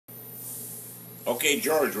Okay,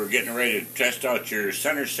 George, we're getting ready to test out your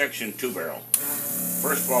center section 2-barrel.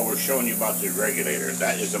 First of all, we're showing you about the regulator.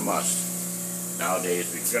 That is a must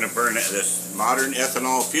nowadays. If you're going to burn this modern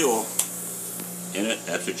ethanol fuel in it,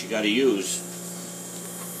 that's what you got to use.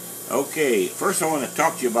 Okay, first I want to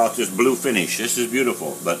talk to you about this blue finish. This is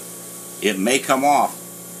beautiful, but it may come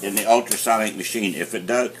off in the ultrasonic machine. If it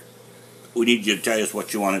does, we need you to tell us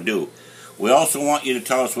what you want to do. We also want you to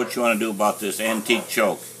tell us what you want to do about this antique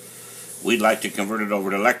choke. We'd like to convert it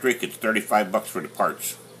over to electric. It's $35 for the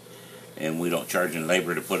parts. And we don't charge any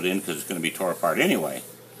labor to put it in because it's going to be tore apart anyway.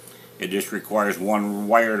 It just requires one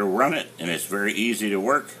wire to run it, and it's very easy to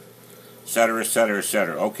work, etc., etc.,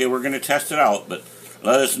 etc. Okay, we're going to test it out, but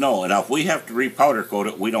let us know. And now if we have to repowder coat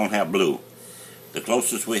it, we don't have blue. The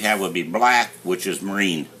closest we have would be black, which is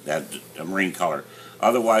marine. That's a marine color.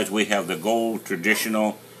 Otherwise, we have the gold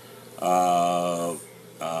traditional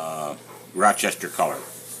Rochester color.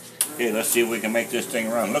 Okay, let's see if we can make this thing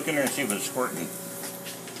run. Look in there and see if it's squirting.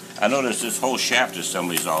 I noticed this whole shaft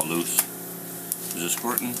assembly is all loose. Is it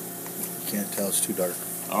squirting? Can't tell, it's too dark.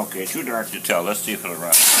 Okay, too dark to tell. Let's see if it'll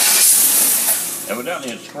run.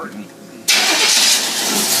 Evidently it's squirting.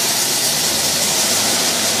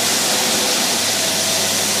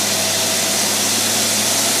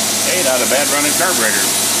 Hey, not a bad running carburetor.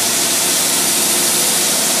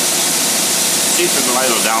 See if it'll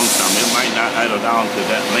idle down some. It might not idle down because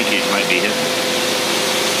that linkage might be hitting.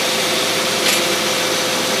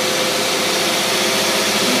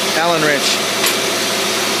 Allen wrench.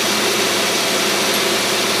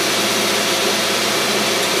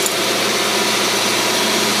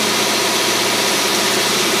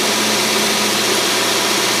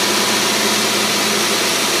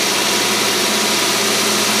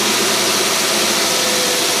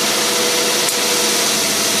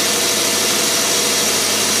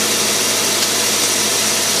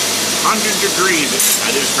 Degrees, I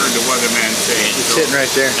just heard the weatherman say it. It's sitting right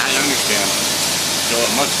there. I understand. So it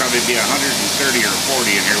must probably be 130 or 40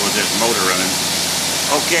 in here with this motor running.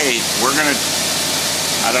 Okay, we're gonna,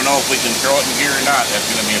 I don't know if we can throw it in gear or not. That's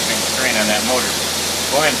gonna be a big strain on that motor.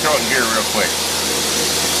 Go ahead and throw it in gear real quick.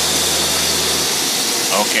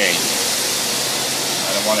 Okay. I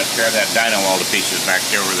don't want to tear that dyno all to pieces back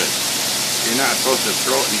there with it. You're not supposed to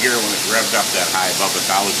throw it in gear when it's revved up that high, above 1,000.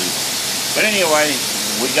 But anyway,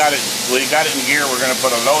 we got it in gear. We're going to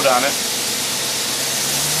put a load on it.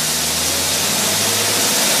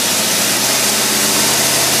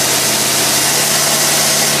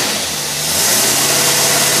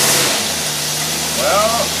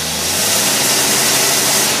 Well,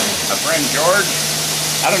 my friend George,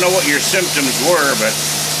 I don't know what your symptoms were, but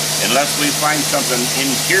unless we find something in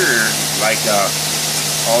here, like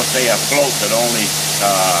I'll say a float that only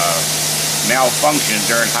malfunctions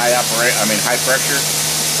during high pressure,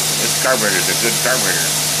 this carburetor is a good carburetor.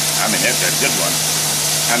 I mean, it's a good one.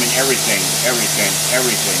 I mean, everything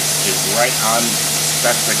is right on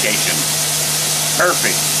specification.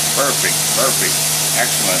 Perfect.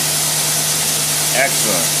 Excellent.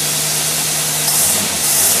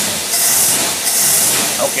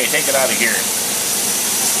 Okay, take it out of here.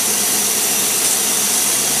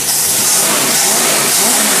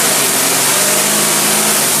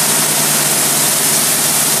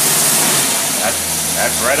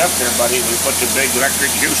 That's right up there, buddy. We put the big electric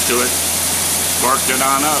juice to it. Sparked it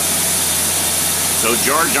on up. So,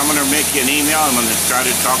 George, I'm going to make you an email. I'm going to try to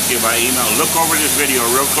talk to you by email. Look over this video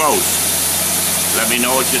real close. Let me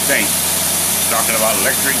know what you think. Talking about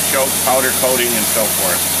electric choke, powder coating, and so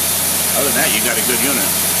forth. Other than that, you got a good unit.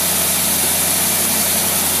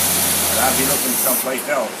 But I'll be looking someplace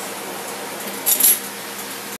else.